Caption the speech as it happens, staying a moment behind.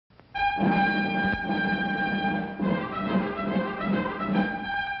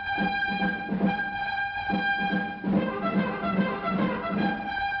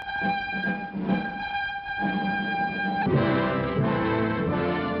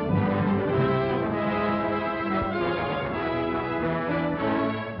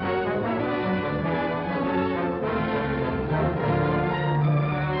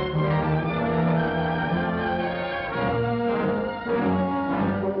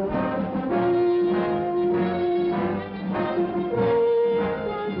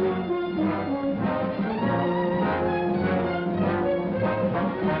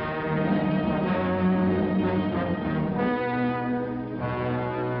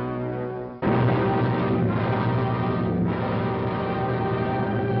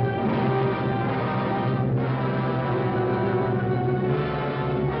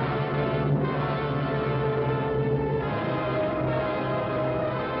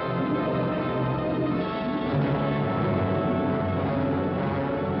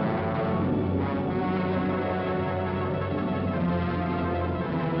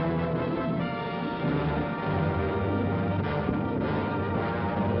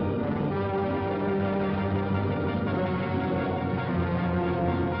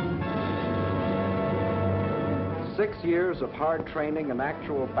6 years of hard training and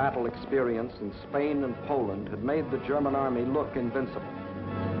actual battle experience in Spain and Poland had made the German army look invincible.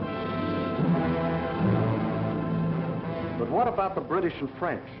 But what about the British and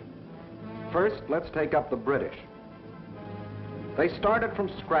French? First, let's take up the British. They started from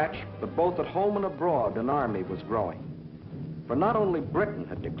scratch, but both at home and abroad, an army was growing. For not only Britain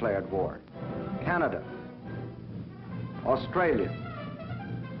had declared war, Canada, Australia,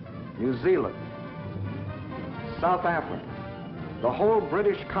 New Zealand, South Africa, the whole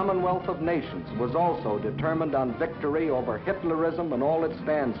British Commonwealth of Nations was also determined on victory over Hitlerism and all it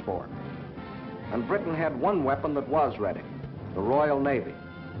stands for. And Britain had one weapon that was ready, the Royal Navy.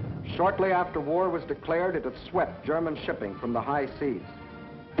 Shortly after war was declared, it had swept German shipping from the high seas.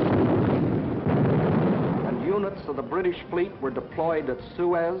 And units of the British fleet were deployed at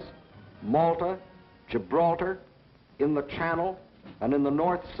Suez, Malta, Gibraltar, in the Channel, and in the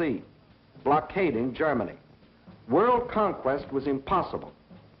North Sea, blockading Germany. World conquest was impossible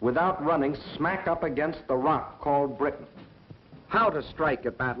without running smack up against the rock called Britain. How to strike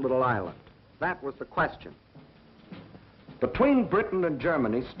at that little island? That was the question. Between Britain and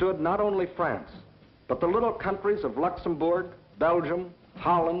Germany stood not only France, but the little countries of Luxembourg, Belgium,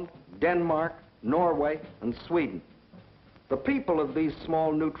 Holland, Denmark, Norway, and Sweden. The people of these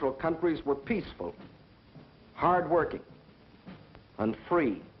small neutral countries were peaceful, hard-working, and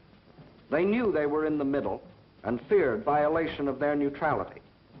free. They knew they were in the middle and feared violation of their neutrality.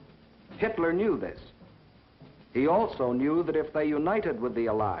 Hitler knew this. He also knew that if they united with the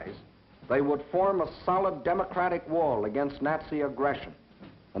Allies, they would form a solid democratic wall against Nazi aggression,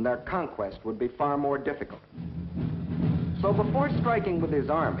 and their conquest would be far more difficult. So before striking with his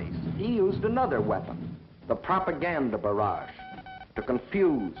armies, he used another weapon, the propaganda barrage, to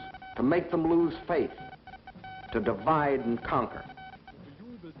confuse, to make them lose faith, to divide and conquer.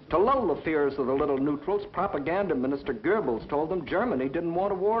 To lull the fears of the little neutrals, propaganda minister Goebbels told them Germany didn't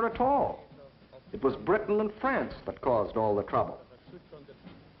want a war at all. It was Britain and France that caused all the trouble.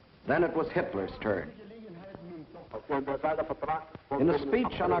 Then it was Hitler's turn. In a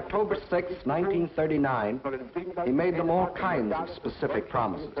speech on October 6, 1939, he made them all kinds of specific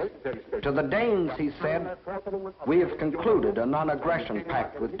promises. To the Danes, he said, "We have concluded a non-aggression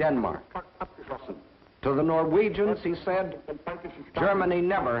pact with Denmark." To the Norwegians, he said, "Germany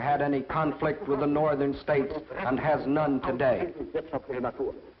never had any conflict with the northern states and has none today."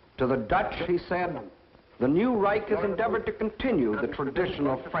 To the Dutch, he said, "The new Reich has endeavored to continue the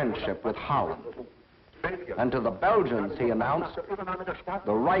traditional friendship with Holland." And to the Belgians, he announced,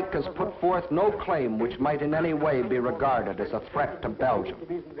 "The Reich has put forth no claim which might in any way be regarded as a threat to Belgium."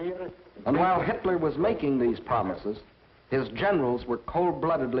 And while Hitler was making these promises, his generals were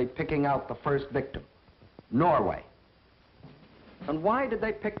cold-bloodedly picking out the first victim, Norway. And why did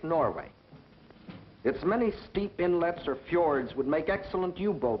they pick Norway? Its many steep inlets or fjords would make excellent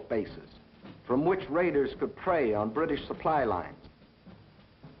U-boat bases, from which raiders could prey on British supply lines.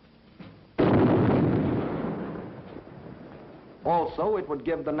 Also, it would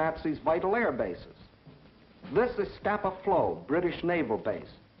give the Nazis vital air bases. This is Scapa Flow, British naval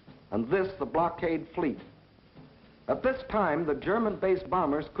base, and this the blockade fleet. At this time, the German-based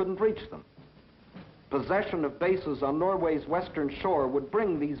bombers couldn't reach them. Possession of bases on Norway's western shore would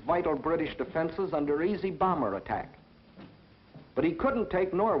bring these vital British defenses under easy bomber attack. But he couldn't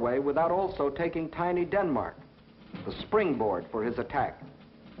take Norway without also taking tiny Denmark, the springboard for his attack.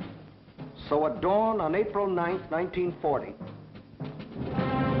 So at dawn on April 9th, 1940,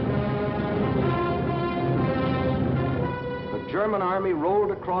 the German army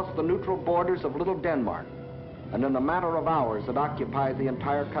rolled across the neutral borders of Little Denmark, and in a matter of hours it occupied the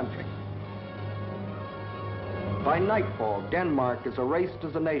entire country. By nightfall, Denmark is erased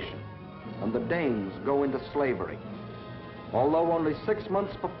as a nation, and the Danes go into slavery. Although only 6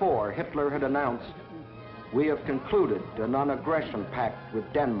 months before, Hitler had announced, "We have concluded a non-aggression pact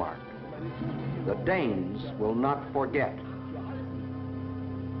with Denmark. The Danes will not forget."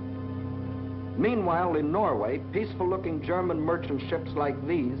 Meanwhile, in Norway, peaceful-looking German merchant ships like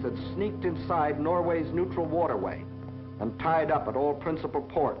these had sneaked inside Norway's neutral waterway and tied up at all principal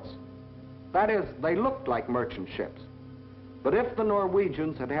ports. That is, they looked like merchant ships. But if the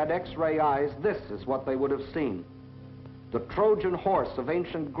Norwegians had had X-ray eyes, this is what they would have seen. The Trojan horse of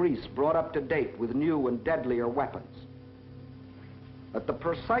ancient Greece brought up to date with new and deadlier weapons. At the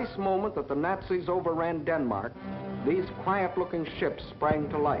precise moment that the Nazis overran Denmark, these quiet-looking ships sprang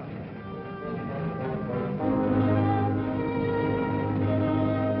to life.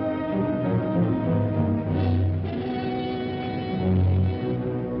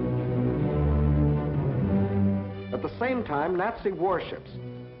 At the same time, Nazi warships,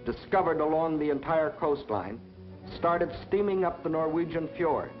 discovered along the entire coastline, started steaming up the Norwegian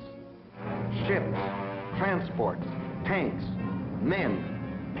fjords. Ships, transports, tanks, men,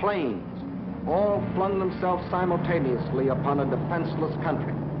 planes, all flung themselves simultaneously upon a defenseless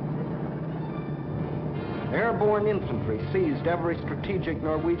country. Airborne infantry seized every strategic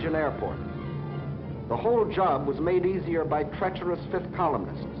Norwegian airport. The whole job was made easier by treacherous fifth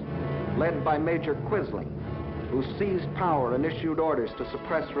columnists, led by Major Quisling, who seized power and issued orders to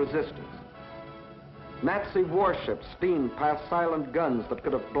suppress resistance. Nazi warships steamed past silent guns that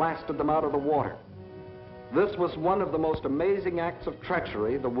could have blasted them out of the water. This was one of the most amazing acts of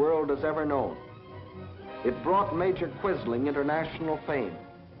treachery the world has ever known. It brought Major Quisling international fame,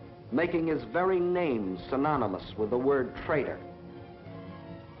 making his very name synonymous with the word traitor.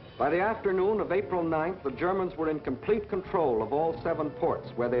 By the afternoon of April 9th, the Germans were in complete control of all 7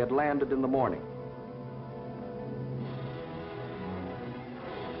 ports where they had landed in the morning.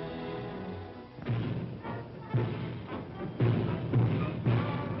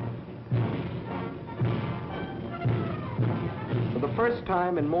 For the first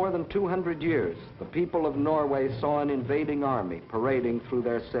time in more than 200 years, the people of Norway saw an invading army parading through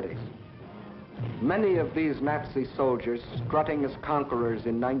their cities. Many of these Nazi soldiers, strutting as conquerors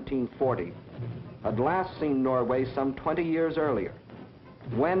in 1940, had last seen Norway some 20 years earlier,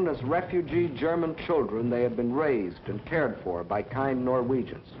 when, as refugee German children, they had been raised and cared for by kind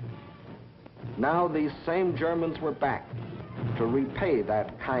Norwegians. Now these same Germans were back to repay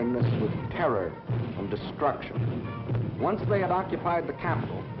that kindness with terror and destruction. Once they had occupied the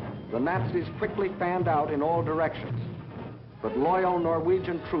capital, the Nazis quickly fanned out in all directions. But loyal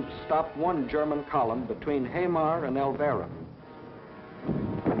Norwegian troops stopped one German column between Hamar and Elvera.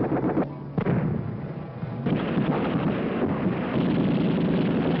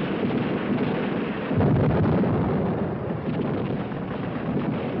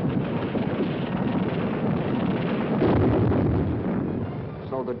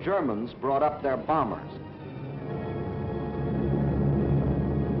 So the Germans brought up their bombers.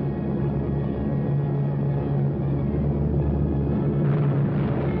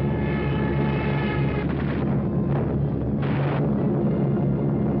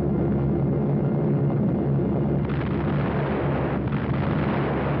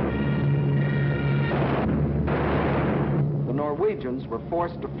 Norwegians were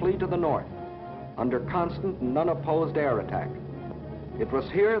forced to flee to the north under constant and unopposed air attack. It was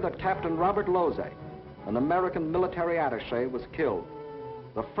here that Captain Robert Losey, an American military attaché, was killed,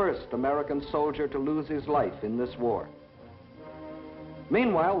 the first American soldier to lose his life in this war.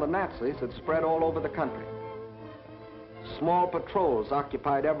 Meanwhile, the Nazis had spread all over the country. Small patrols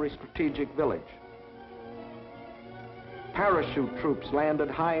occupied every strategic village. Parachute troops landed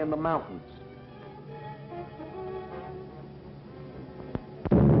high in the mountains.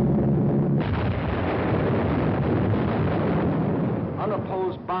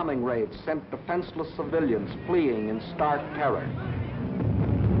 Unopposed bombing raids sent defenseless civilians fleeing in stark terror.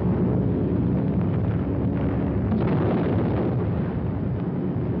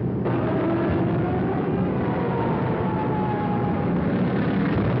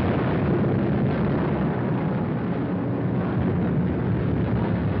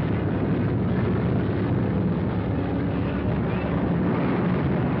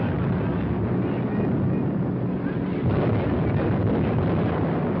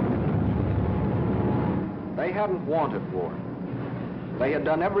 They hadn't wanted war. They had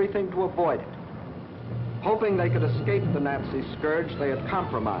done everything to avoid it. Hoping they could escape the Nazi scourge, they had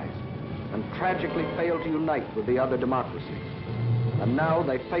compromised and tragically failed to unite with the other democracies. And now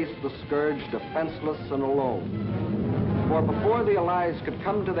they faced the scourge defenseless and alone. For before the Allies could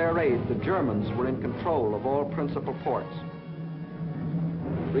come to their aid, the Germans were in control of all principal ports.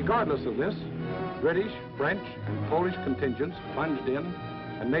 Regardless of this, British, French, and Polish contingents plunged in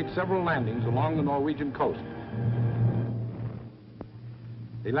and made several landings along the Norwegian coast.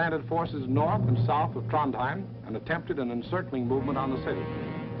 They landed forces north and south of Trondheim and attempted an encircling movement on the city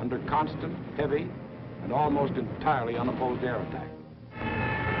under constant, heavy, and almost entirely unopposed air attack.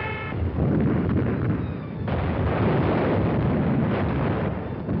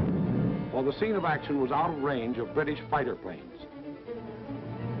 Well, the scene of action was out of range of British fighter planes,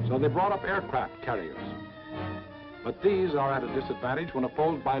 so they brought up aircraft carriers. But these are at a disadvantage when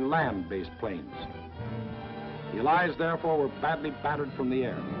opposed by land-based planes. The Allies, therefore, were badly battered from the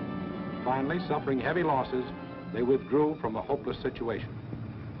air. Finally, suffering heavy losses, they withdrew from a hopeless situation.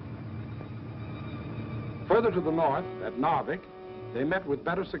 Further to the north, at Narvik, they met with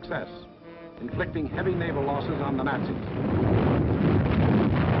better success, inflicting heavy naval losses on the Nazis.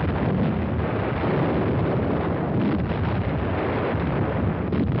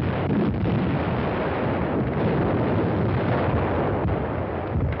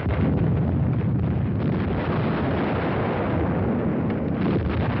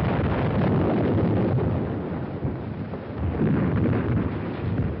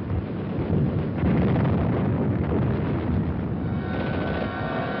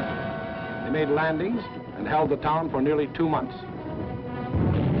 Landings and held the town for nearly 2 months.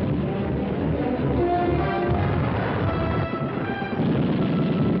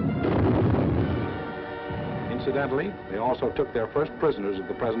 Incidentally, they also took their first prisoners of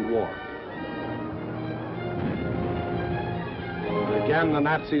the present war. But again, the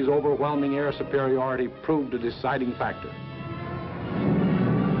Nazis' overwhelming air superiority proved a deciding factor.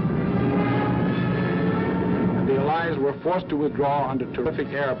 And the Allies were forced to withdraw under terrific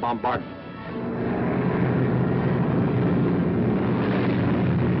air bombardment.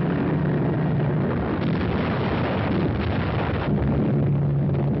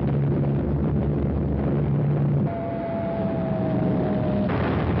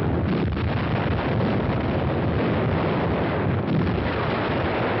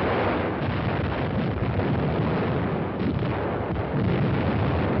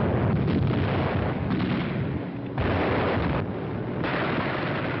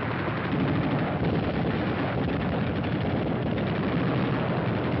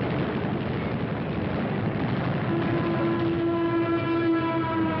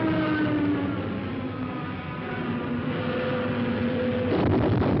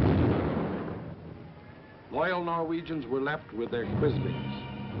 Loyal Norwegians were left with their Quislings,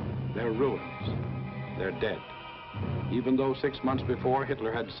 their ruins, their dead. Even though 6 months before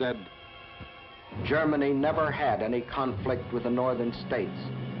Hitler had said, Germany never had any conflict with the northern states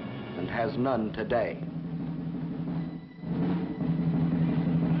and has none today.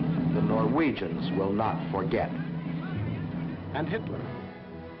 The Norwegians will not forget. And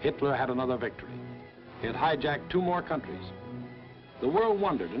Hitler had another victory. He had hijacked 2 more countries. The world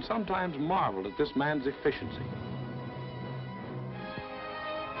wondered and sometimes marveled at this man's efficiency.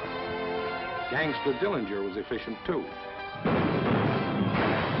 Gangster Dillinger was efficient too.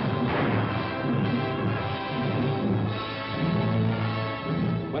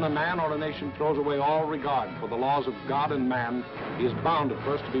 When a man or a nation throws away all regard for the laws of God and man, he is bound at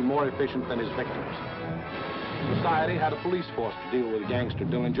first to be more efficient than his victims. Society had a police force to deal with Gangster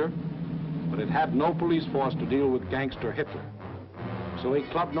Dillinger, but it had no police force to deal with Gangster Hitler. So he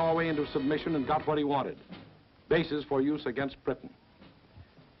clubbed Norway into submission and got what he wanted, bases for use against Britain.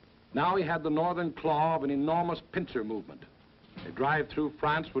 Now he had the northern claw of an enormous pincer movement. A drive through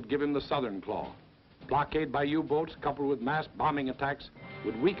France would give him the southern claw. Blockade by U-boats coupled with mass bombing attacks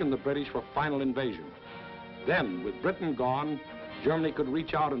would weaken the British for final invasion. Then, with Britain gone, Germany could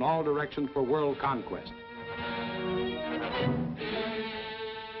reach out in all directions for world conquest.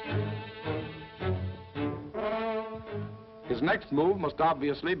 His next move must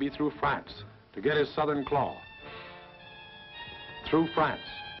obviously be through France to get his southern claw. Through France.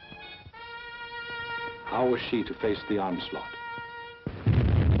 How was she to face the onslaught?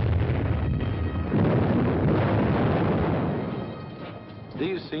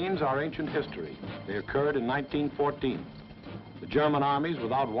 These scenes are ancient history. They occurred in 1914. The German armies,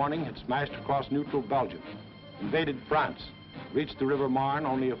 without warning, had smashed across neutral Belgium, invaded France, reached the River Marne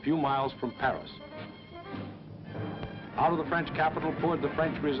only a few miles from Paris. Out of the French capital poured the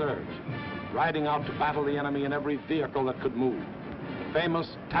French reserves, riding out to battle the enemy in every vehicle that could move.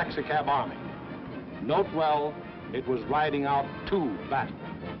 famous taxicab army. Note well, it was riding out to battle.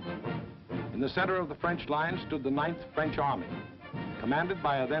 In the center of the French line stood the 9th French Army, commanded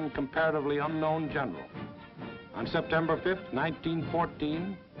by a then comparatively unknown general. On September 5th,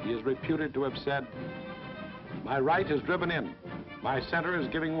 1914, he is reputed to have said, "My right is driven in. My center is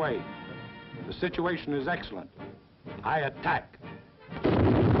giving way. The situation is excellent. I attack."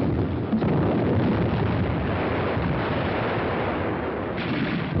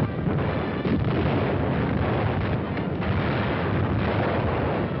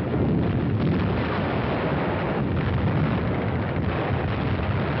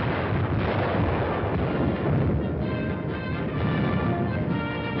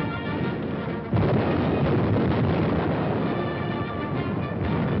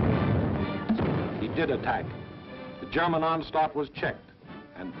 Attack. The German onslaught was checked,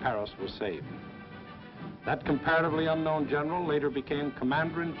 and Paris was saved. That comparatively unknown general later became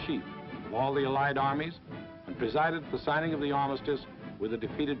commander-in-chief of all the Allied armies and presided at the signing of the armistice with the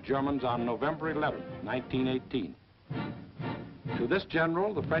defeated Germans on November 11, 1918. To this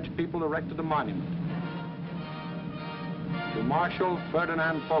general, the French people erected a monument. To Marshal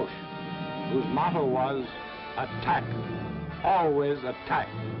Ferdinand Foch, whose motto was, "Attack, always attack."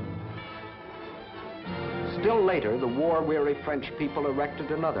 Still later, the war-weary French people erected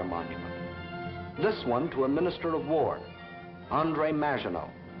another monument. This one to a minister of war, André Maginot.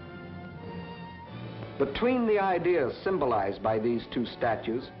 Between the ideas symbolized by these two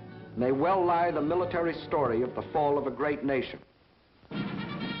statues may well lie the military story of the fall of a great nation.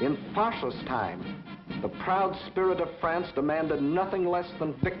 In Foch's time, the proud spirit of France demanded nothing less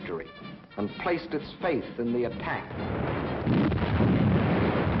than victory and placed its faith in the attack.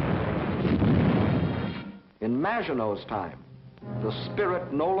 In Maginot's time, the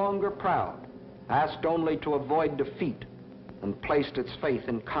spirit, no longer proud, asked only to avoid defeat and placed its faith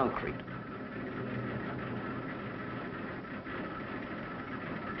in concrete.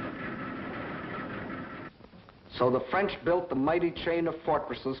 So the French built the mighty chain of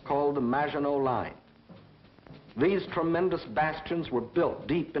fortresses called the Maginot Line. These tremendous bastions were built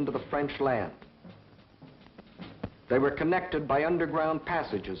deep into the French land. They were connected by underground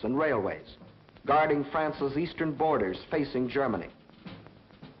passages and railways, guarding France's eastern borders facing Germany.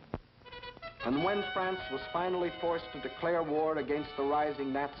 And when France was finally forced to declare war against the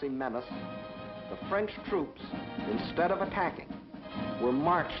rising Nazi menace, the French troops, instead of attacking, were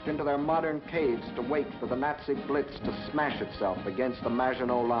marched into their modern caves to wait for the Nazi blitz to smash itself against the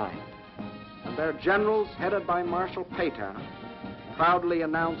Maginot Line. And their generals, headed by Marshal Pétain, proudly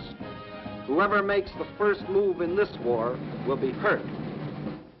announced, "Whoever makes the first move in this war will be hurt."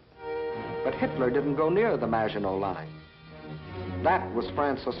 But Hitler didn't go near the Maginot Line. That was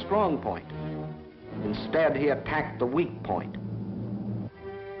France's strong point. Instead, he attacked the weak point.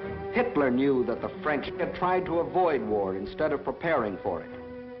 Hitler knew that the French had tried to avoid war instead of preparing for it.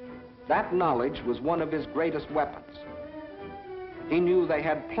 That knowledge was one of his greatest weapons. He knew they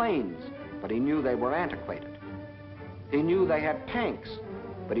had planes, but he knew they were antiquated. He knew they had tanks,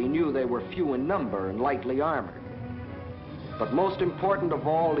 but he knew they were few in number and lightly armored. But most important of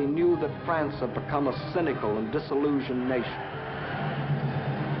all, he knew that France had become a cynical and disillusioned nation.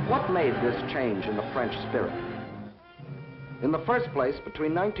 What made this change in the French spirit? In the first place,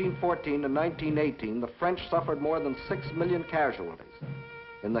 between 1914 and 1918, the French suffered more than 6 million casualties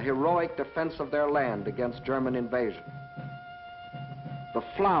in the heroic defense of their land against German invasion. The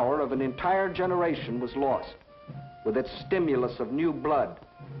flower of an entire generation was lost, with its stimulus of new blood,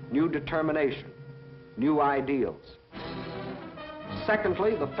 new determination, new ideals.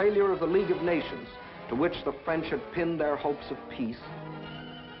 Secondly, the failure of the League of Nations, to which the French had pinned their hopes of peace,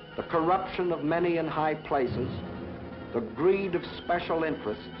 the corruption of many in high places, the greed of special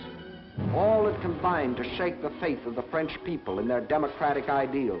interests, all had combined to shake the faith of the French people in their democratic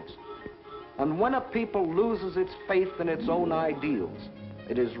ideals. And when a people loses its faith in its own ideals,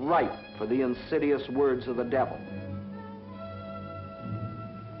 it is ripe for the insidious words of the devil.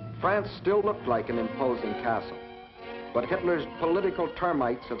 France still looked like an imposing castle, but Hitler's political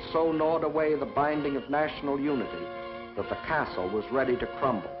termites had so gnawed away the binding of national unity that the castle was ready to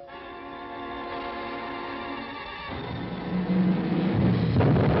crumble.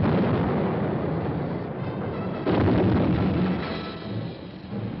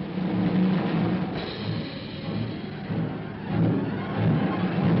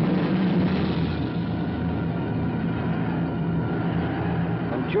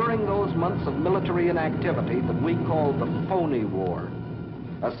 During those months of military inactivity that we called the phony war,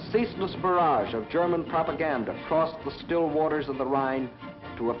 a ceaseless barrage of German propaganda crossed the still waters of the Rhine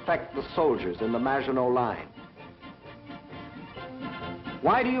to affect the soldiers in the Maginot Line.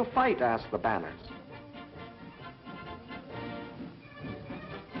 Why do you fight? Asked the banners.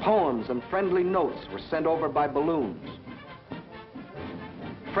 Poems and friendly notes were sent over by balloons.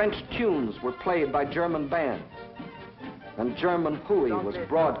 French tunes were played by German bands, and German hooey was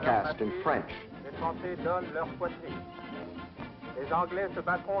broadcast in French.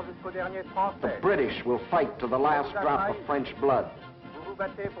 The British will fight to the last drop of French blood.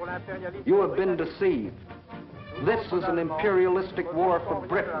 You have been deceived. This is an imperialistic war for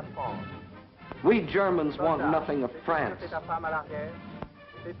Britain. We Germans want nothing of France.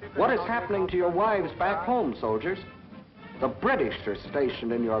 What is happening to your wives back home, soldiers? The British are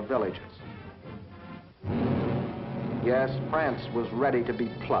stationed in your villages. Yes, France was ready to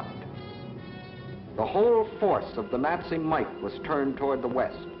be plucked. The whole force of the Nazi might was turned toward the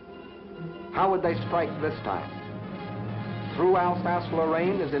west. How would they strike this time? Through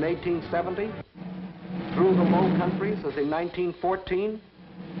Alsace-Lorraine as in 1870? Through the Low Countries as in 1914?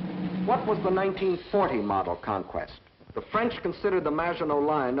 What was the 1940 model conquest? The French considered the Maginot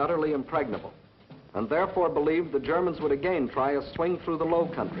Line utterly impregnable, and therefore believed the Germans would again try a swing through the Low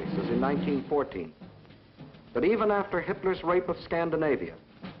Countries as in 1914. But even after Hitler's rape of Scandinavia,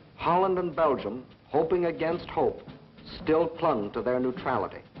 Holland and Belgium, hoping against hope, still clung to their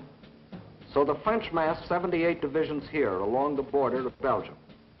neutrality. So the French massed 78 divisions here along the border of Belgium.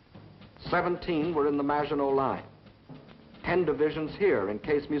 17 were in the Maginot Line. 10 divisions here in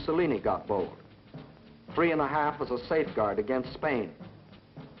case Mussolini got bold. 3.5 as a safeguard against Spain.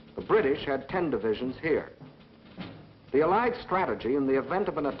 The British had 10 divisions here. The Allied strategy in the event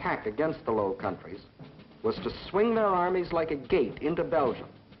of an attack against the Low Countries was to swing their armies like a gate into Belgium,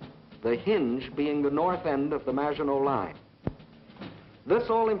 the hinge being the north end of the Maginot Line. This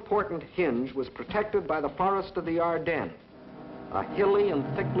all-important hinge was protected by the forest of the Ardennes, a hilly and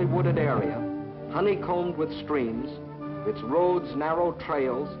thickly wooded area, honeycombed with streams, its roads narrow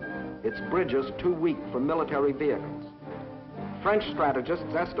trails, its bridges too weak for military vehicles. French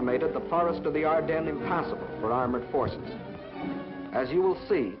strategists estimated the forest of the Ardennes impassable for armored forces. As you will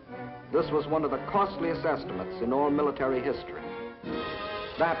see, this was one of the costliest estimates in all military history.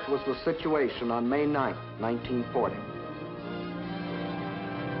 That was the situation on May 9, 1940.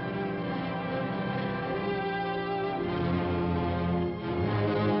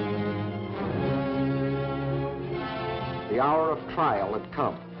 The hour of trial had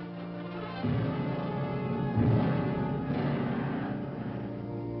come.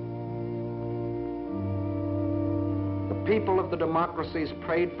 The people of the democracies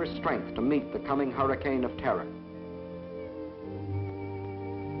prayed for strength to meet the coming hurricane of terror.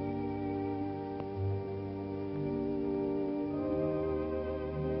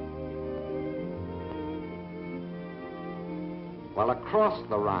 While across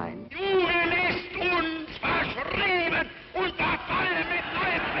the Rhine,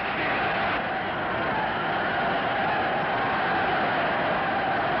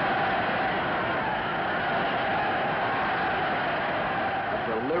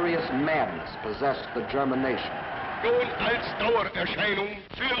 madness possessed the German nation. Nun als Dauererscheinung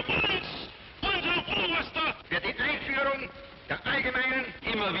für uns, unsere Oberste, wird die Einführung der allgemeinen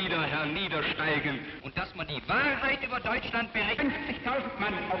immer wieder herniedersteigen. Und dass man die Wahrheit über Deutschland berichtet. 50.000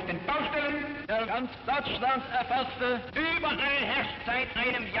 Mann auf den Baustellen, der ganz Deutschland erfasste. Überall herrscht seit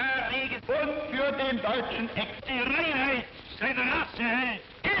einem Jahr Regen. Und für den deutschen Ex. Die Reinheit seiner Rasse hält.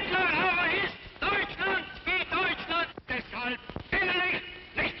 Hitler aber ist Deutschland wie Deutschland. Deshalb innerlich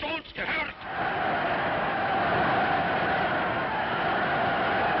nicht zu uns gehört.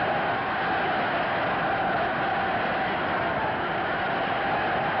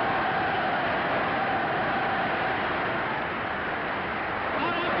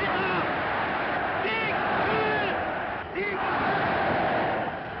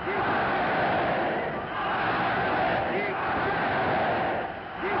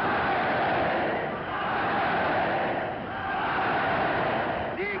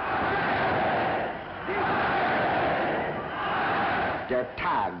 Der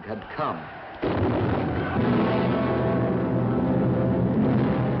Tag had come.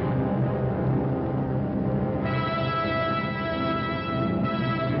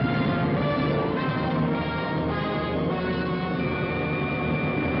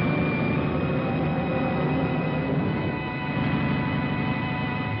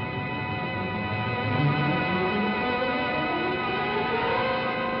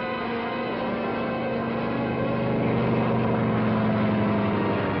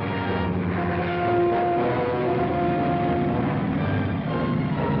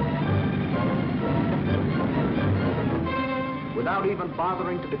 Without even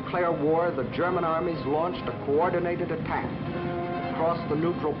bothering to declare war, the German armies launched a coordinated attack. across the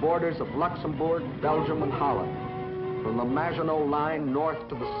neutral borders of Luxembourg, Belgium, and Holland, from the Maginot Line north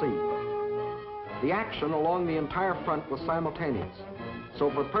to the sea. The action along the entire front was simultaneous, so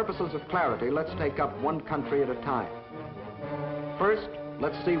for purposes of clarity, let's take up one country at a time. First,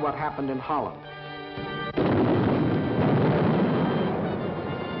 let's see what happened in Holland.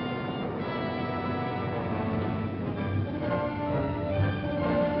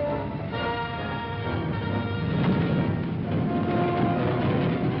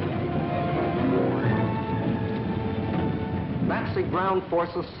 Nazi ground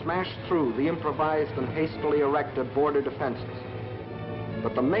forces smashed through the improvised and hastily erected border defenses.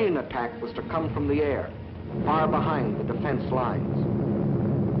 But the main attack was to come from the air, far behind the defense lines.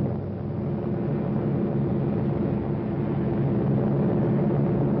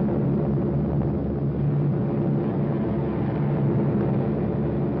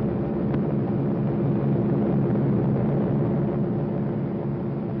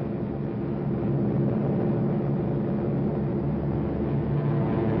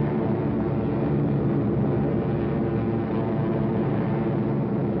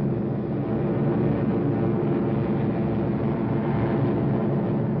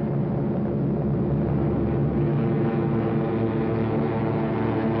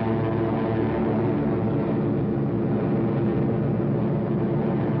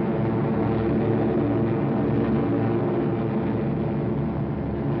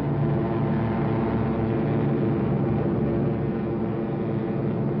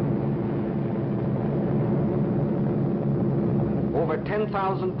 Over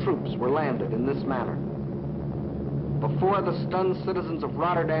 10,000 troops were landed in this manner. Before the stunned citizens of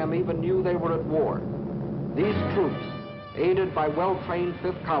Rotterdam even knew they were at war, these troops, aided by well-trained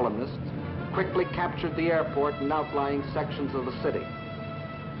fifth columnists, quickly captured the airport and outlying sections of the city.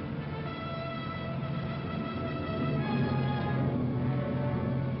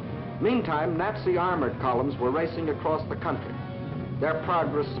 Meantime, Nazi armored columns were racing across the country, their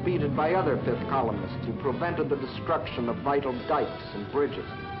progress speeded by other fifth columnists who prevented the destruction of vital dikes and bridges.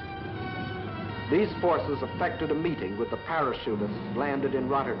 These forces effected a meeting with the parachutists landed in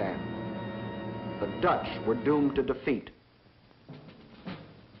Rotterdam. The Dutch were doomed to defeat.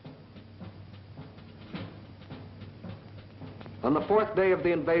 On the fourth day of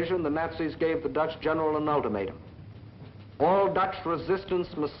the invasion, the Nazis gave the Dutch general an ultimatum. All Dutch resistance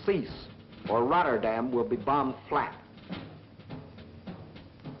must cease, or Rotterdam will be bombed flat.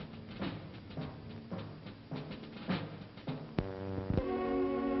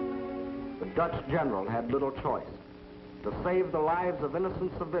 The Dutch general had little choice. To save the lives of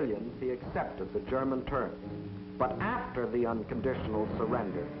innocent civilians, he accepted the German terms. But after the unconditional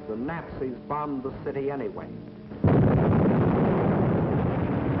surrender, the Nazis bombed the city anyway.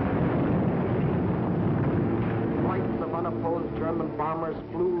 Flights of unopposed German bombers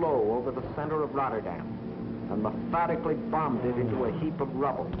flew low over the center of Rotterdam and methodically bombed it into a heap of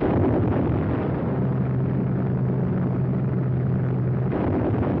rubble.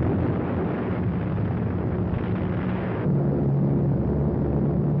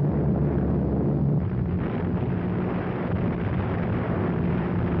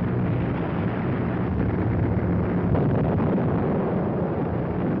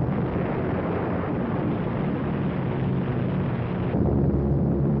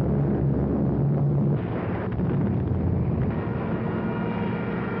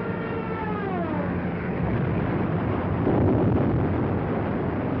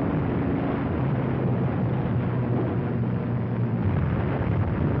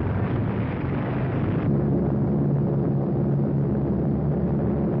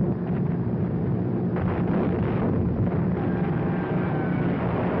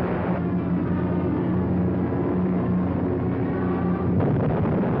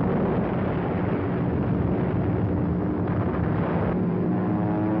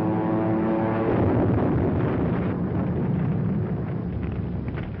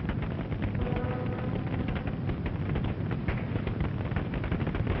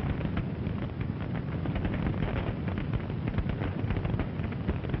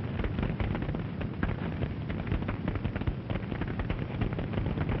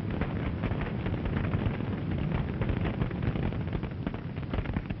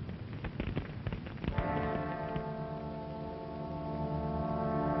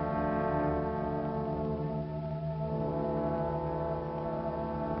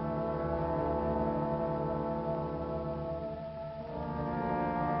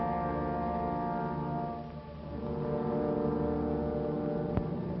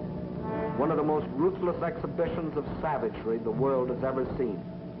 One of the most ruthless exhibitions of savagery the world has ever seen.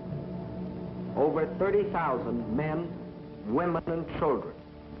 Over 30,000 men, women, and children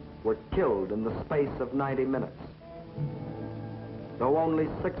were killed in the space of 90 minutes. Though only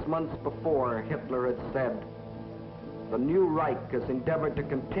 6 months before Hitler had said, "The new Reich has endeavored to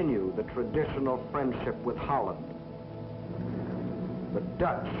continue the traditional friendship with Holland. The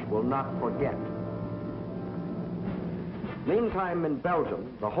Dutch will not forget." Meantime, in Belgium,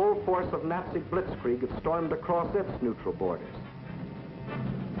 the whole force of Nazi blitzkrieg had stormed across its neutral borders.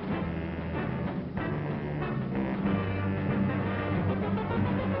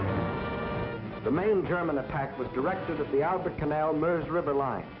 The main German attack was directed at the Albert Canal-Meuse River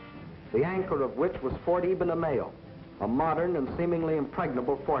line, the anchor of which was Fort Iben-Amael, a modern and seemingly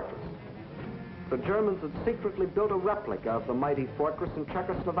impregnable fortress. The Germans had secretly built a replica of the mighty fortress in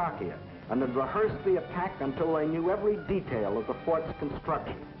Czechoslovakia and had rehearsed the attack until they knew every detail of the fort's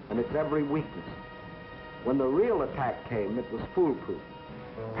construction and its every weakness. When the real attack came, it was foolproof.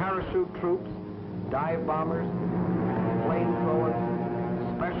 Parachute troops, dive bombers, flamethrowers,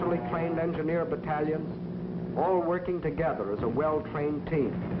 specially trained engineer battalions, all working together as a well-trained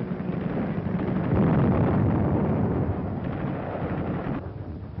team.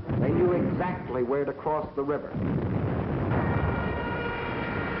 They knew exactly where to cross the river.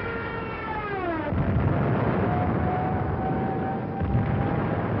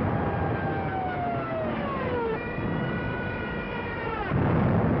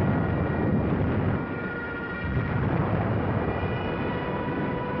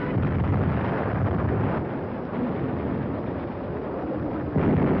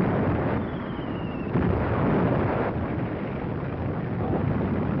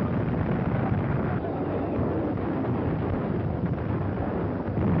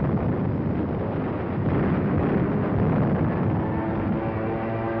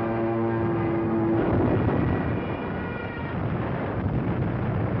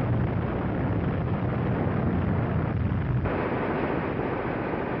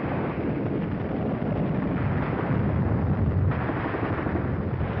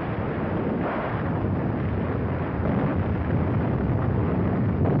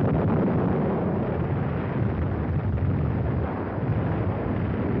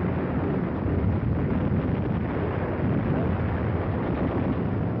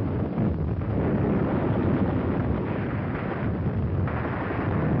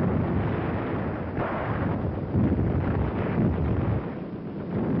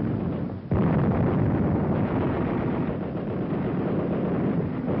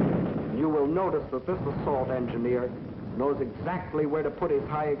 Notice that this assault engineer knows exactly where to put his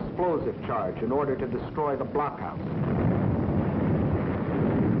high explosive charge in order to destroy the blockhouse.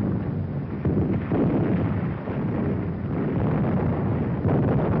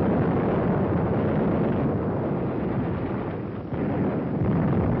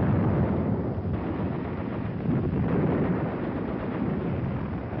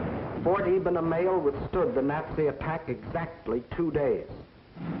 Fort Iben-Amael withstood the Nazi attack exactly 2 days.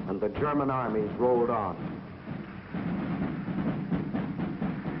 And the German armies rolled on.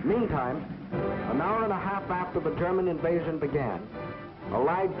 Meantime, an hour and a half after the German invasion began,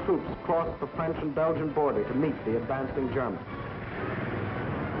 Allied troops crossed the French and Belgian border to meet the advancing Germans.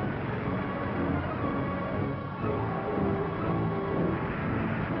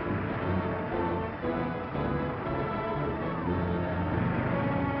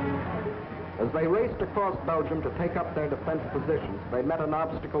 As they raced across Belgium to take up their defense positions, they met an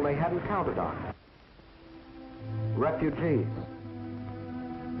obstacle they hadn't counted on. Refugees.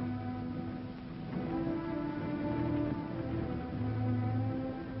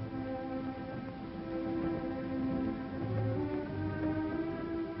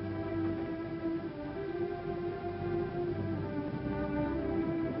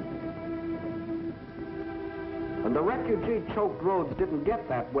 And the refugee-choked roads didn't get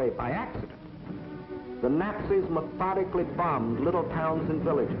that way by accident. The Nazis methodically bombed little towns and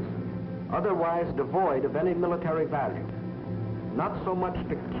villages, otherwise devoid of any military value, not so much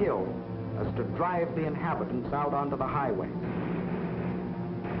to kill as to drive the inhabitants out onto the highways.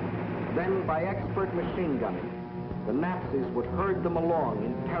 Then, by expert machine gunning, the Nazis would herd them along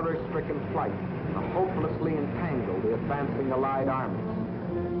in terror-stricken flight to hopelessly entangle the advancing Allied armies.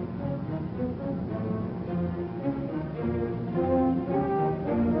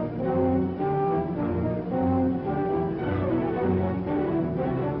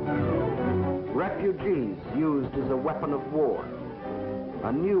 Refugees used as a weapon of war,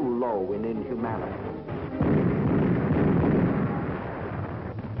 a new low in inhumanity.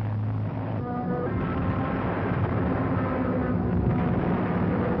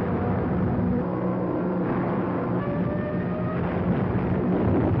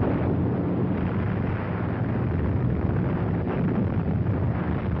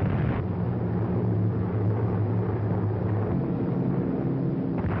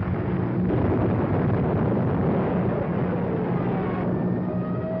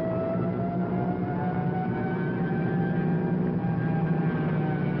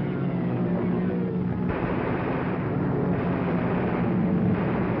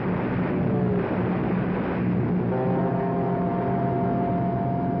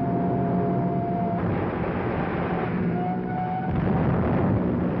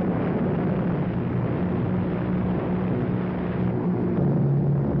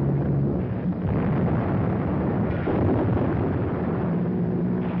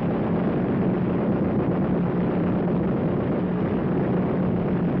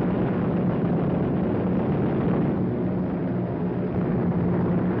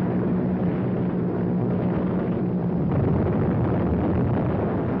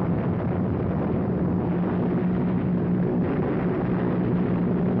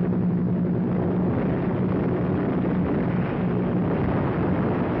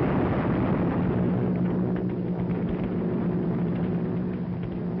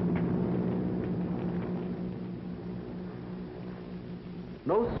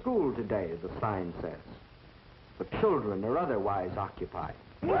 No school today, the sign says. The children are otherwise occupied.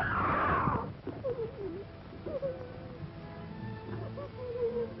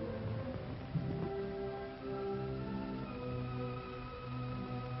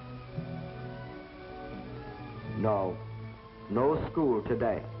 No, no school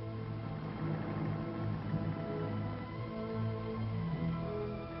today.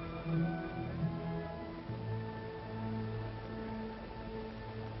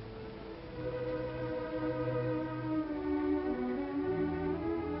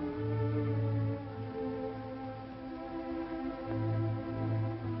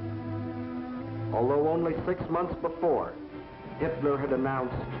 Although only 6 months before, Hitler had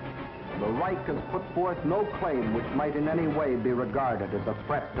announced, "The Reich has put forth no claim which might in any way be regarded as a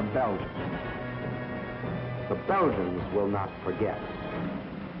threat to Belgium." The Belgians will not forget.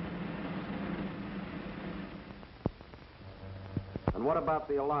 And what about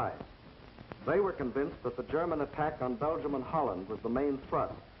the Allies? They were convinced that the German attack on Belgium and Holland was the main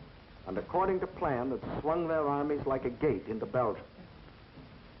thrust, and according to plan had swung their armies like a gate into Belgium.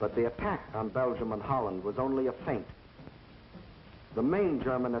 But the attack on Belgium and Holland was only a feint. The main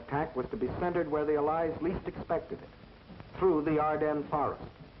German attack was to be centered where the Allies least expected it, through the Ardennes forest.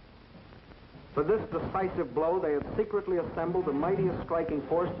 For this decisive blow, they had secretly assembled the mightiest striking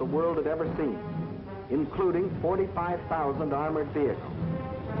force the world had ever seen, including 45,000 armored vehicles.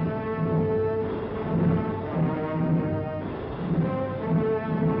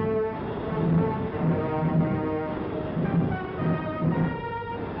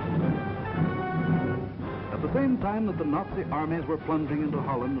 At the same time that the Nazi armies were plunging into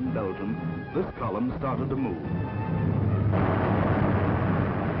Holland and Belgium, this column started to move.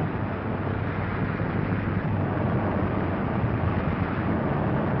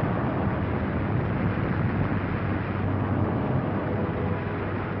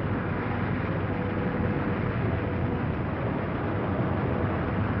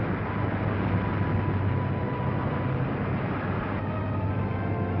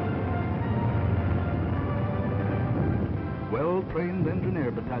 Well-trained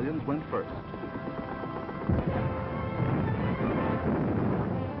engineer battalions went first.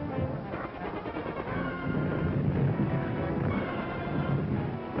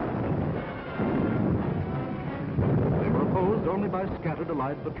 They were opposed only by scattered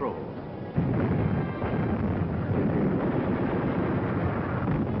Allied patrols.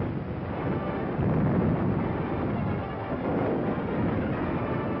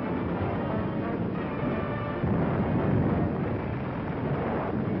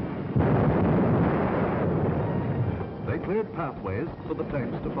 Cleared pathways for the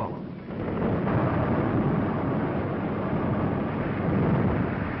tanks to follow.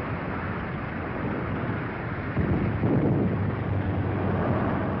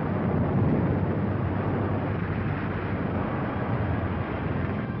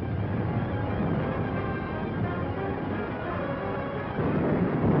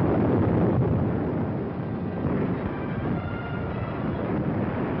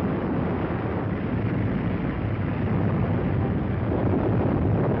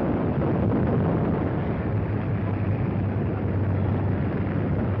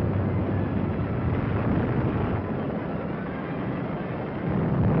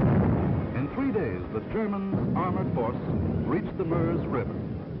 German armored force reached the Meuse River,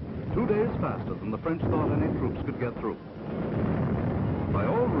 2 days faster than the French thought any troops could get through. By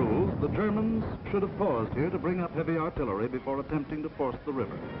all rules, the Germans should have paused here to bring up heavy artillery before attempting to force the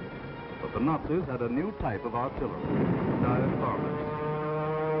river. But the Nazis had a new type of artillery, dive bombers.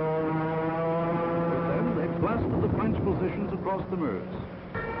 Then they blasted the French positions across the Meuse.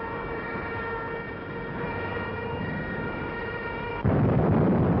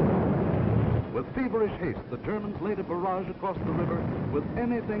 With feverish haste, the Germans laid a barrage across the river with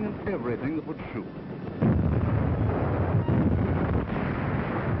anything and everything that would shoot.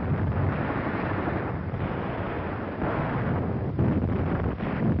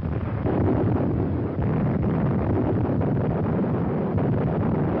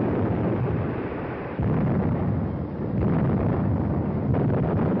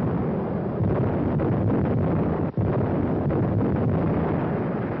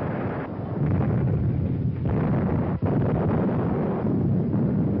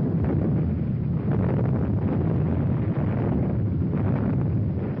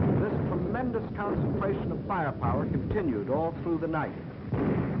 Concentration of firepower continued all through the night.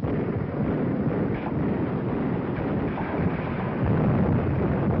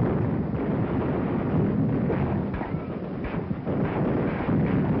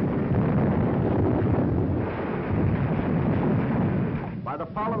 By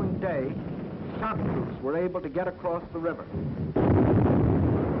the following day, shock troops were able to get across the river.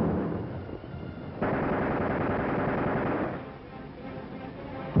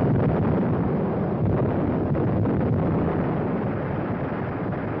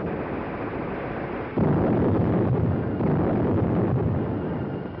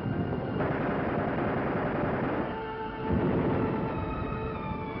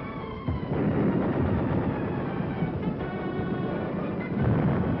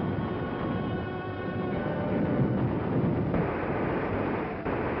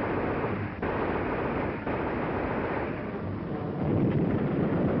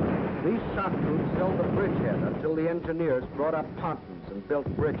 Shock troops held the bridgehead until the engineers brought up pontons and built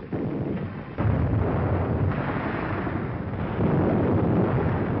bridges.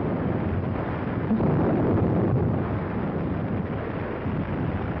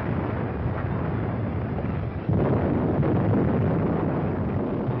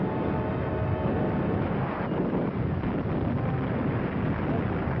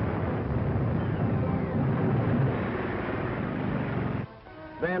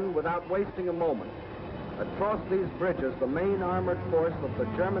 Then, without wasting a moment, across these bridges, the main armored force of the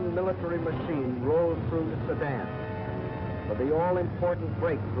German military machine rolled through to Sedan for the all-important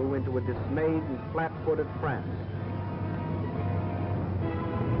breakthrough into a dismayed and flat-footed France.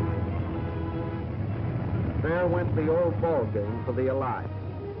 There went the old ball game for the Allies.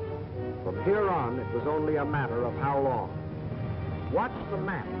 From here on, it was only a matter of how long. Watch the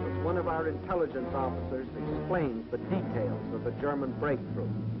map as one of our intelligence officers explains the details of the German breakthrough.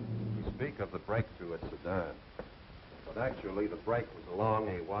 We speak of the breakthrough at Sedan, but actually the break was along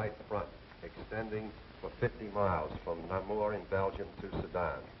a wide front extending for 50 miles from Namur in Belgium to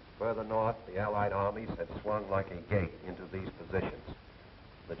Sedan. Further north, the Allied armies had swung like a gate into these positions.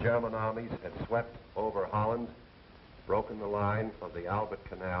 The German armies had swept over Holland, broken the line of the Albert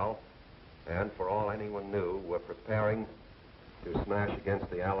Canal, and for all anyone knew, were preparing to smash against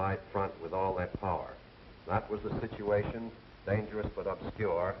the Allied front with all their power. That was the situation, dangerous but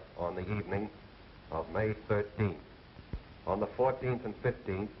obscure, on the evening of May 13th. On the 14th and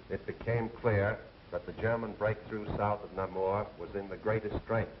 15th, it became clear that the German breakthrough south of Namur was in the greatest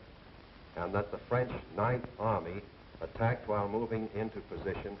strength, and that the French 9th Army, attacked while moving into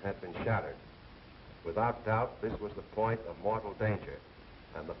position, had been shattered. Without doubt, this was the point of mortal danger,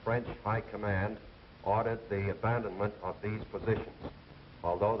 and the French High Command ordered the abandonment of these positions,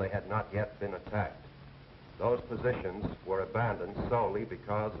 although they had not yet been attacked. Those positions were abandoned solely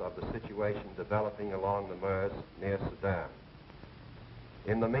because of the situation developing along the Meuse near Sedan.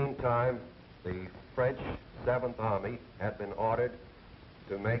 In the meantime, the French 7th Army had been ordered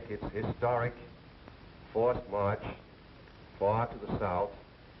to make its historic forced march far to the south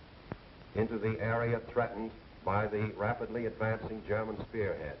into the area threatened by the rapidly advancing German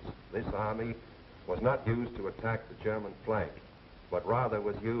spearheads. This army was not used to attack the German flank, but rather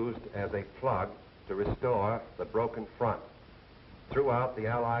was used as a plug to restore the broken front. Throughout, the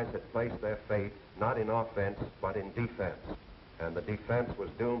Allies had placed their faith not in offense, but in defense, and the defense was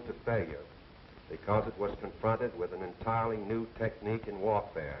doomed to failure because it was confronted with an entirely new technique in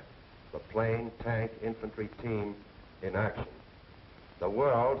warfare, the plain tank infantry team in action. The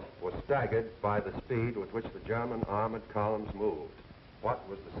world was staggered by the speed with which the German armored columns moved. What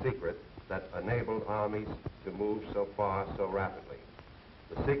was the secret that enabled armies to move so far so rapidly?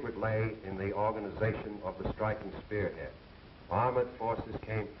 The secret lay in the organization of the striking spearhead. Armored forces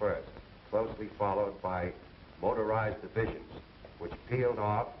came first, closely followed by motorized divisions, which peeled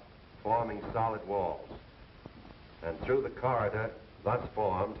off, forming solid walls. And through the corridor thus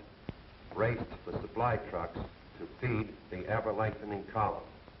formed raced the supply trucks to feed the ever-lengthening column.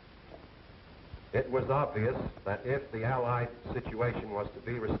 It was obvious that if the Allied situation was to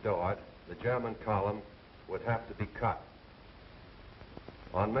be restored, the German column would have to be cut.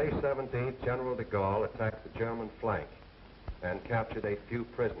 On May 17th, General de Gaulle attacked the German flank and captured a few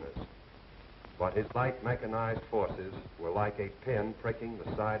prisoners. But his light mechanized forces were like a pin pricking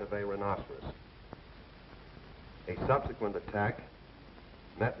the side of a rhinoceros. A subsequent attack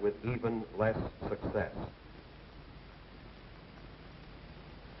met with even less success.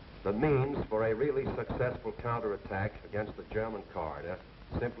 The means for a really successful counterattack against the German corridor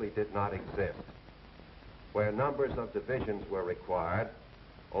simply did not exist. Where numbers of divisions were required,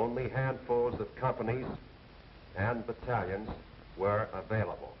 only handfuls of companies and battalions were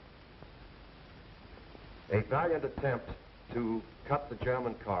available. A valiant attempt to cut the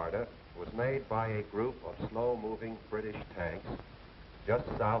German corridor was made by a group of slow-moving British tanks just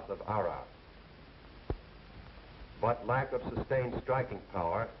south of Arras. But lack of sustained striking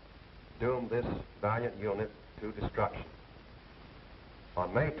power doomed this valiant unit to destruction.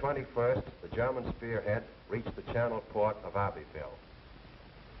 On May 21st, the German spearhead reached the channel port of Abbeville.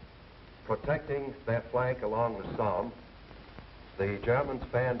 Protecting their flank along the Somme, the Germans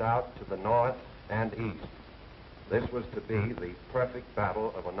fanned out to the north and east. This was to be the perfect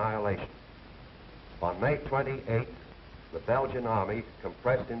battle of annihilation. On May 28th, the Belgian army,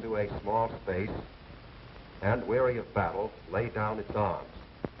 compressed into a small space and weary of battle, laid down its arms.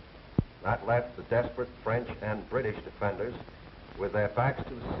 That left the desperate French and British defenders with their backs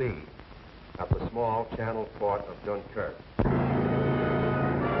to the sea at the small channel port of Dunkirk.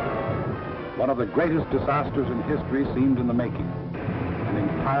 One of the greatest disasters in history seemed in the making. An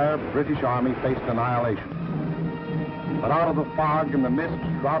entire British army faced annihilation. But out of the fog and the mist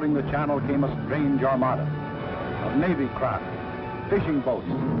shrouding the channel came a strange armada of navy craft, fishing boats,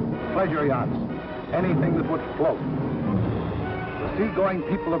 pleasure yachts, anything that would float. The seagoing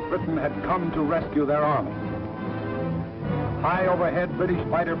people of Britain had come to rescue their army. High overhead, British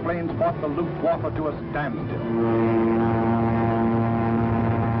fighter planes fought the Luftwaffe to a standstill.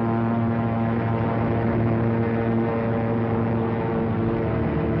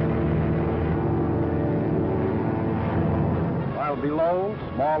 Below,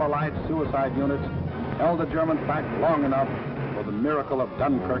 small Allied suicide units held the Germans back long enough for the miracle of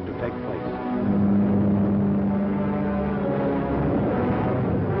Dunkirk to take place.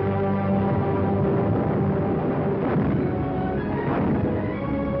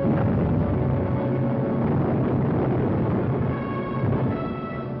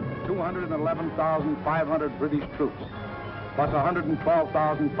 $211,500 British troops, plus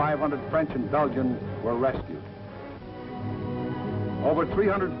 112,500 French and Belgian were rescued. Over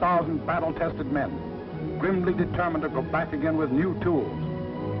 300,000 battle-tested men, grimly determined to go back again with new tools,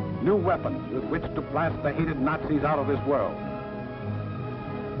 new weapons with which to blast the hated Nazis out of this world.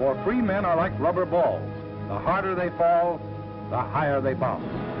 For free men are like rubber balls. The harder they fall, the higher they bounce.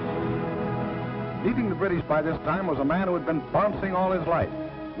 Leading the British by this time was a man who had been bouncing all his life,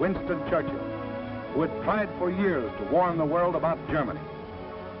 Winston Churchill, who had tried for years to warn the world about Germany.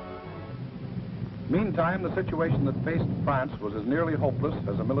 Meantime, the situation that faced France was as nearly hopeless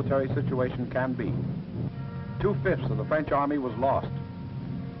as a military situation can be. 2/5 of the French army was lost.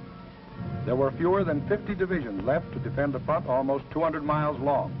 There were fewer than 50 divisions left to defend a front almost 200 miles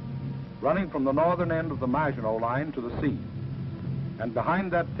long, running from the northern end of the Maginot Line to the sea. And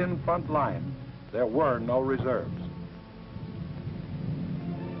behind that thin front line, there were no reserves.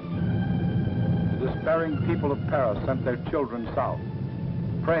 The despairing people of Paris sent their children south,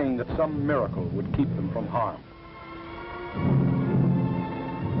 praying that some miracle would keep them from harm.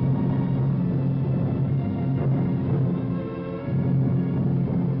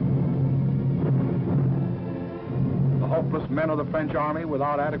 The hopeless men of the French army,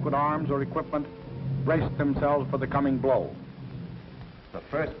 without adequate arms or equipment, braced themselves for the coming blow. The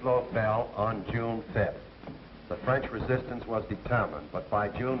first blow fell on June 5th. The French resistance was determined, but by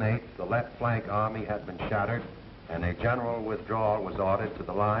June 8th, the left flank army had been shattered and a general withdrawal was ordered to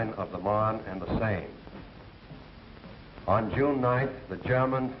the line of the Marne and the Seine. On June 9th, the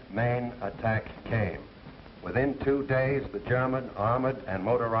German main attack came. Within 2 days, the German armored and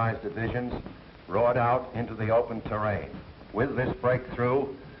motorized divisions roared out into the open terrain. With this breakthrough,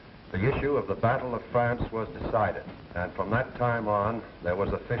 the issue of the Battle of France was decided, and from that time on, there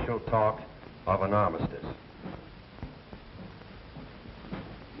was official talk of an armistice.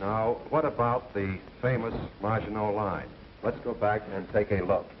 Now, what about the famous Maginot Line? Let's go back and take a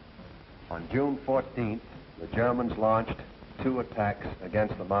look. On June 14th, the Germans launched 2 attacks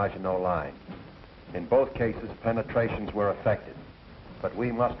against the Maginot Line. In both cases, penetrations were effected. But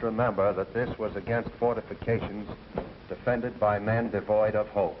we must remember that this was against fortifications defended by men devoid of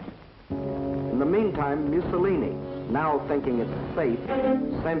hope. In the meantime, Mussolini, now thinking it's safe,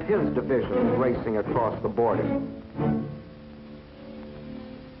 sent his division racing across the border.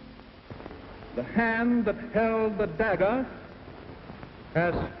 The hand that held the dagger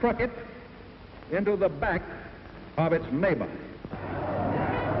has struck it into the back of its neighbor.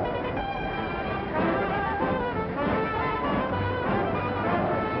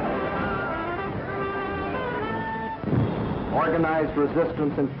 Organized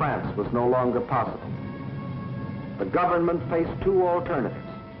resistance in France was no longer possible. The government faced 2 alternatives: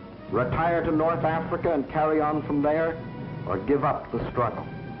 retire to North Africa and carry on from there, or give up the struggle.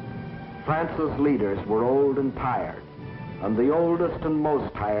 France's leaders were old and tired, and the oldest and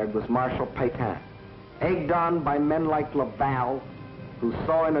most tired was Marshal Pétain. Egged on by men like Laval, who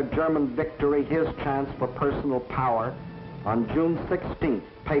saw in a German victory his chance for personal power, on June 16th,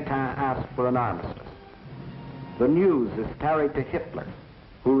 Pétain asked for an armistice. The news is carried to Hitler,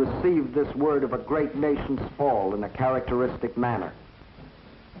 who received this word of a great nation's fall in a characteristic manner.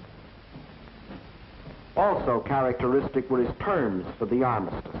 Also characteristic were his terms for the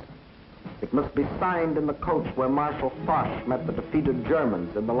armistice. It must be signed in the coach where Marshal Foch met the defeated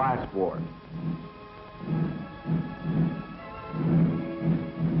Germans in the last war.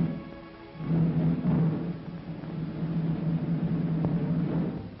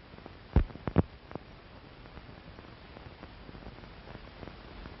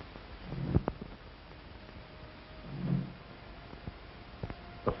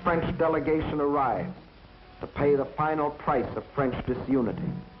 The French delegation arrives to pay the final price of French disunity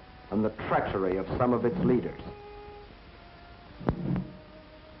and the treachery of some of its leaders.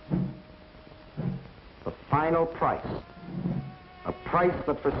 The final price, a price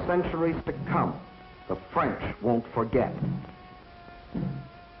that for centuries to come, the French won't forget.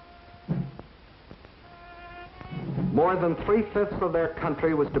 More than 3/5 of their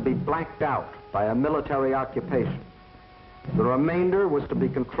country was to be blacked out by a military occupation. The remainder was to be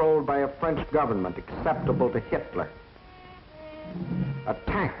controlled by a French government acceptable to Hitler. A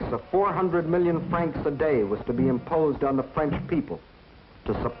tax of 400 million francs a day was to be imposed on the French people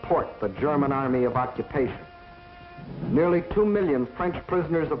to support the German army of occupation. Nearly 2 million French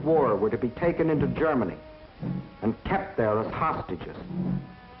prisoners of war were to be taken into Germany and kept there as hostages,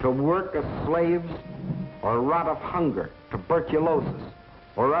 to work as slaves or rot of hunger, tuberculosis,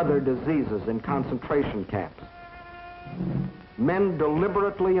 or other diseases in concentration camps. Men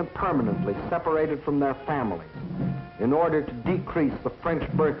deliberately and permanently separated from their families in order to decrease the French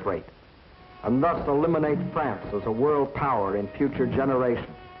birth rate and thus eliminate France as a world power in future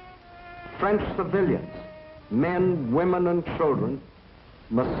generations. French civilians, men, women, and children,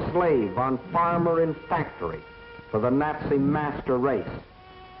 must slave on farm or in factory for the Nazi master race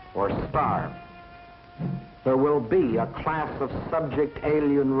or starve. There will be a class of subject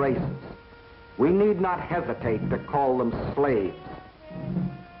alien races. We need not hesitate to call them slaves.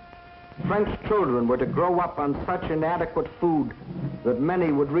 French children were to grow up on such inadequate food that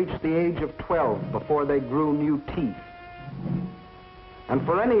many would reach the age of 12 before they grew new teeth. And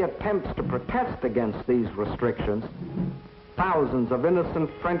for any attempts to protest against these restrictions, thousands of innocent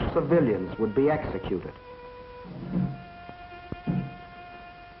French civilians would be executed.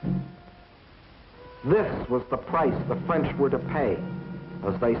 This was the price the French were to pay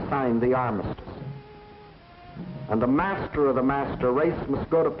as they signed the armistice. And the master of the master race must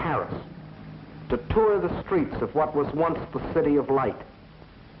go to Paris to tour the streets of what was once the city of light.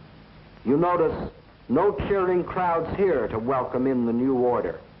 You notice no cheering crowds here to welcome in the new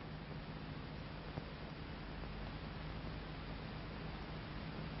order.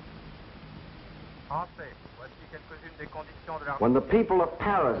 When the people of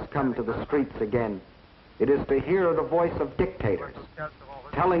Paris come to the streets again, it is to hear the voice of dictators,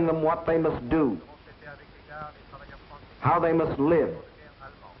 telling them what they must do, how they must live,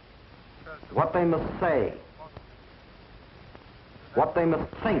 what they must say, what they must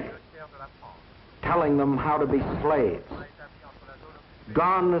think, telling them how to be slaves.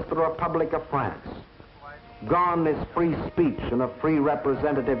 Gone is the Republic of France. Gone is free speech and a free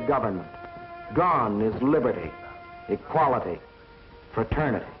representative government. Gone is liberty, equality,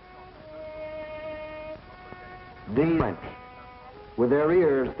 fraternity. These French, with their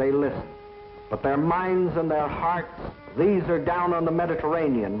ears they listen, but their minds and their hearts, these are down on the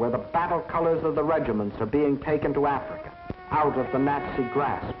Mediterranean where the battle colors of the regiments are being taken to Africa, out of the Nazi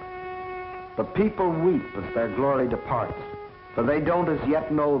grasp. The people weep as their glory departs, for they don't as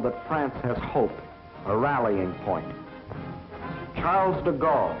yet know that France has hope, a rallying point. Charles de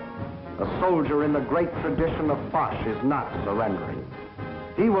Gaulle, a soldier in the great tradition of Foch, is not surrendering.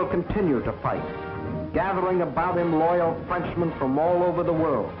 He will continue to fight, gathering about him loyal Frenchmen from all over the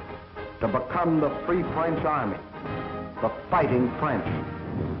world to become the Free French Army, the fighting French.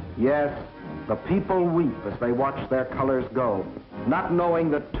 Yes, the people weep as they watch their colors go, not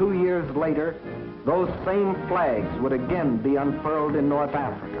knowing that 2 years later, those same flags would again be unfurled in North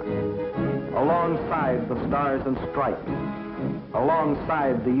Africa, alongside the Stars and Stripes,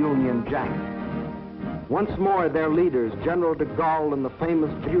 alongside the Union Jack. Once more, their leaders, General de Gaulle and the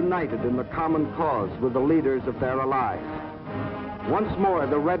famous, united in the common cause with the leaders of their allies. Once more,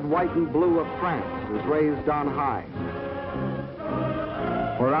 the red, white, and blue of France is raised on high.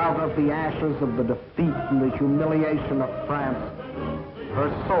 For out of the ashes of the defeat and the humiliation of France, her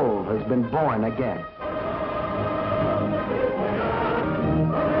soul has been born again.